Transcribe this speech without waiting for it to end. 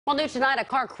Well, new tonight, a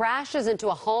car crashes into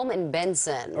a home in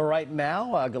Benson. Right now,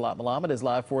 Galat Malamed is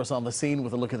live for us on the scene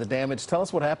with a look at the damage. Tell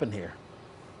us what happened here.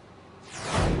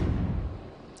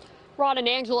 Ron and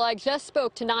Angela, I just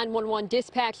spoke to 911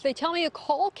 dispatch. They tell me a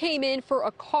call came in for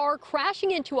a car crashing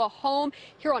into a home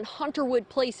here on Hunterwood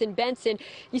Place in Benson.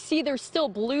 You see there's still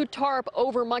blue tarp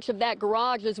over much of that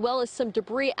garage, as well as some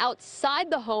debris outside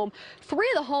the home. 3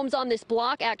 of the homes on this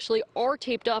block actually are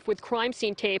taped off with crime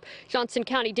scene tape. Johnson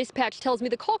County dispatch tells me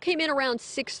the call came in around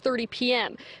 6:30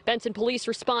 p.m. Benson police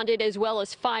responded, as well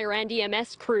as fire and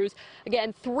EMS crews.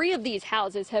 Again, 3 of these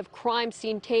houses have crime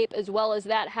scene tape, as well as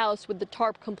that house with the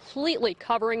tarp completely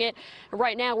covering it.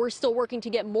 Right now, we're still working to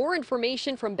get more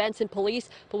information from Benson Police,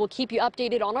 but we'll keep you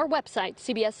updated on our website,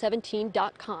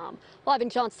 CBS17.com. Live in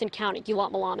Johnston County,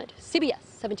 Galat Malamed, CBS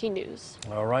 17 News.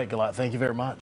 All right, Galat, thank you very much.